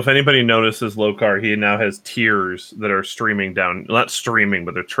 So if anybody notices Lokar, he now has tears that are streaming down, not streaming,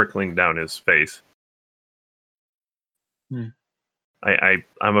 but they're trickling down his face. I'm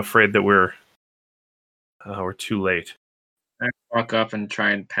afraid that we're too late. I walk up and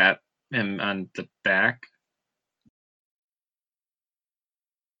try and pat him on the back.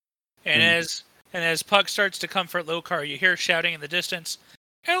 And as Puck starts to comfort Lokar, you hear shouting in the distance,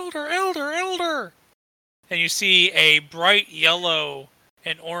 "Elder, elder, elder!" And you see a bright yellow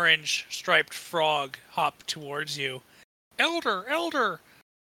and orange striped frog hop towards you. "Elder, elder!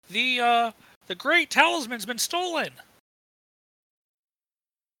 The great talisman's been stolen!"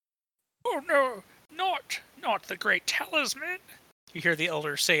 "Oh no, not the great talisman!" You hear the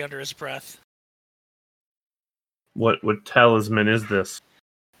elder say under his breath. What talisman is this?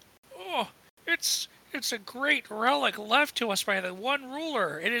 "Oh, it's a great relic left to us by the one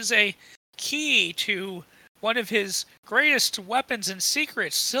ruler. It is a key to one of his greatest weapons and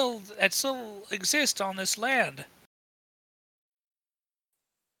secrets that still exist on this land."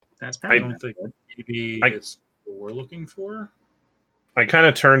 That's I probably don't think maybe it's what we're looking for. I kind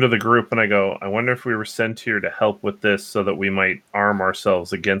of turn to the group and I go, I wonder if we were sent here to help with this so that we might arm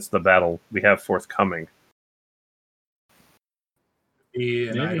ourselves against the battle we have forthcoming. Be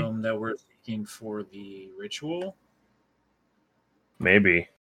an Maybe. item that we're seeking for the ritual. Maybe.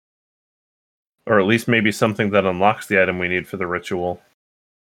 Or at least maybe something that unlocks the item we need for the ritual.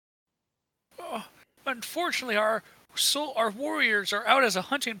 "Oh, unfortunately, our warriors are out as a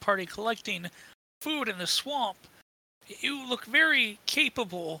hunting party collecting food in the swamp. You look very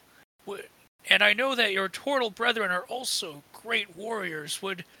capable, and I know that your turtle brethren are also great warriors.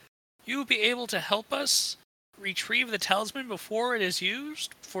 Would you be able to help us retrieve the talisman before it is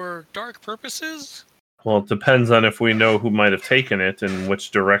used for dark purposes?" Well, it depends on if we know who might have taken it and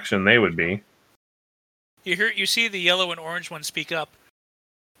which direction they would be. You see the yellow and orange one speak up.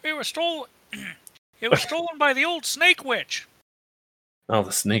 "It was stolen. It was stolen by the old snake witch." Oh,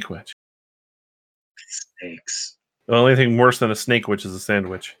 the snake witch. snakes. The only thing worse than a snake witch is a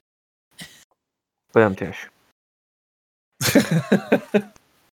sandwich. Tish.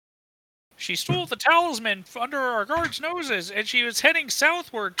 "She stole the talisman under our guards' noses, and she was heading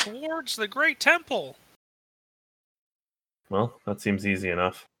southward towards the great temple." Well, that seems easy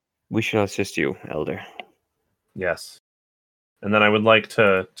enough. We shall assist you, Elder. Yes. And then I would like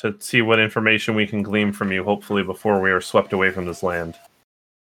to see what information we can glean from you, hopefully before we are swept away from this land.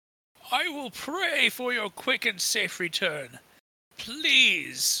 "I will pray for your quick and safe return.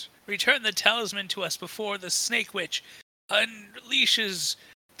 Please, return the talisman to us before the Snake Witch unleashes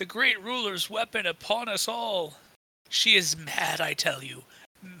the great ruler's weapon upon us all. She is mad, I tell you.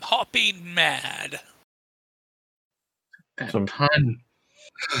 Hopping mad." That Some- pun.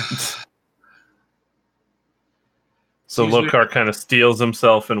 So Usually- Lokar kind of steels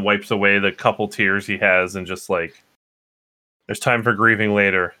himself and wipes away the couple tears he has and just like, there's time for grieving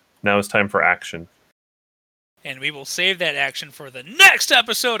later. Now it's time for action. And we will save that action for the next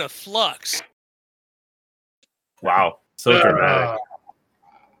episode of Flux. Wow. So dramatic.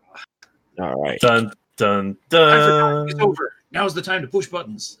 All right. Dun, dun, It's dun. over. Now's the time to push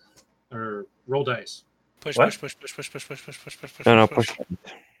buttons or roll dice. Push, What? push, push, push, push, push, push, push, push, push. No, push.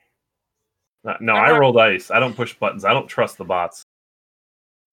 No, I roll dice. I don't push buttons. I don't trust the bots.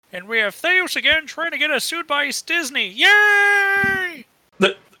 And we have Theos again trying to get us sued by Disney. Yay!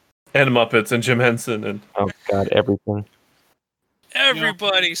 And Muppets and Jim Henson and Oh God, everything.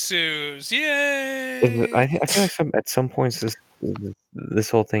 Everybody sues. Yay! I feel like at some points this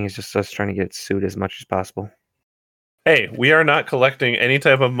whole thing is just us trying to get sued as much as possible. hey, we are not collecting any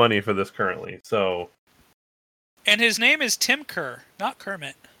type of money for this currently. So, And his name is Tim Kerr, not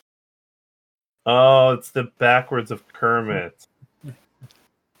Kermit. oh, it's the backwards of Kermit.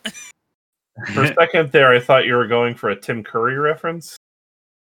 For a second there, I thought you were going for a Tim Curry reference.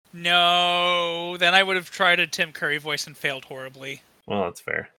 No, then I would have tried a Tim Curry voice and failed horribly. Well, that's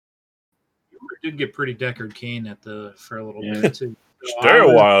fair. You did get pretty Deckard Cain for a little Yeah. bit too. So Stay a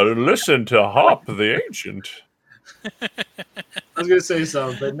while and listen to Hop the Ancient. I was gonna say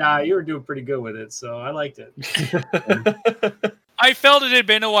something, but nah, you were doing pretty good with it, so I liked it. I felt it had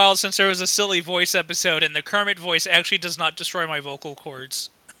been a while since there was a silly voice episode, and the Kermit voice actually does not destroy my vocal cords.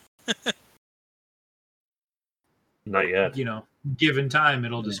 Not yet. You know, given time,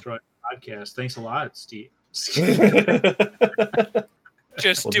 it'll destroy the podcast. Thanks a lot, Steve. Just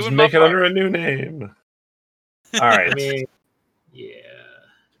We'll doing just my make it part. under a new name. All right. I mean, yeah.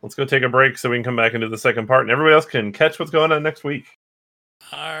 Let's go take a break so we can come back into the second part, and everybody else can catch what's going on next week.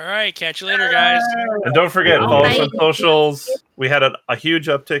 All right, catch you later, guys. And don't forget, All follow us right. on socials. We had a huge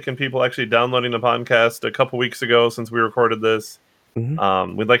uptick in people actually downloading the podcast a couple weeks ago since we recorded this.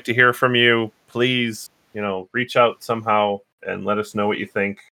 Mhm. We'd like to hear from you. Please, reach out somehow and let us know what you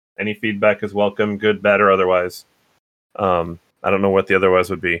think. Any feedback is welcome, good, bad, or otherwise. I don't know what the otherwise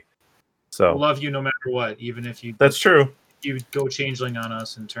would be. So We'll love you no matter what, even if you that's true. go changeling on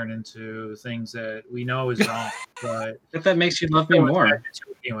us and turn into things that we know is wrong. But If that makes you love me more.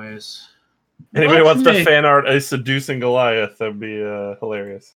 anyways, Anybody Love wants to me. fan art a seducing Goliath? That'd be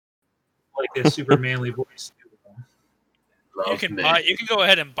hilarious. like this super manly voice. You can go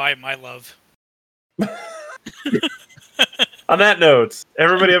ahead and buy my love. On that note,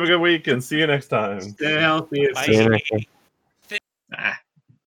 everybody have a good week and see you next time. Stay healthy. Bye. See you next time. Ah.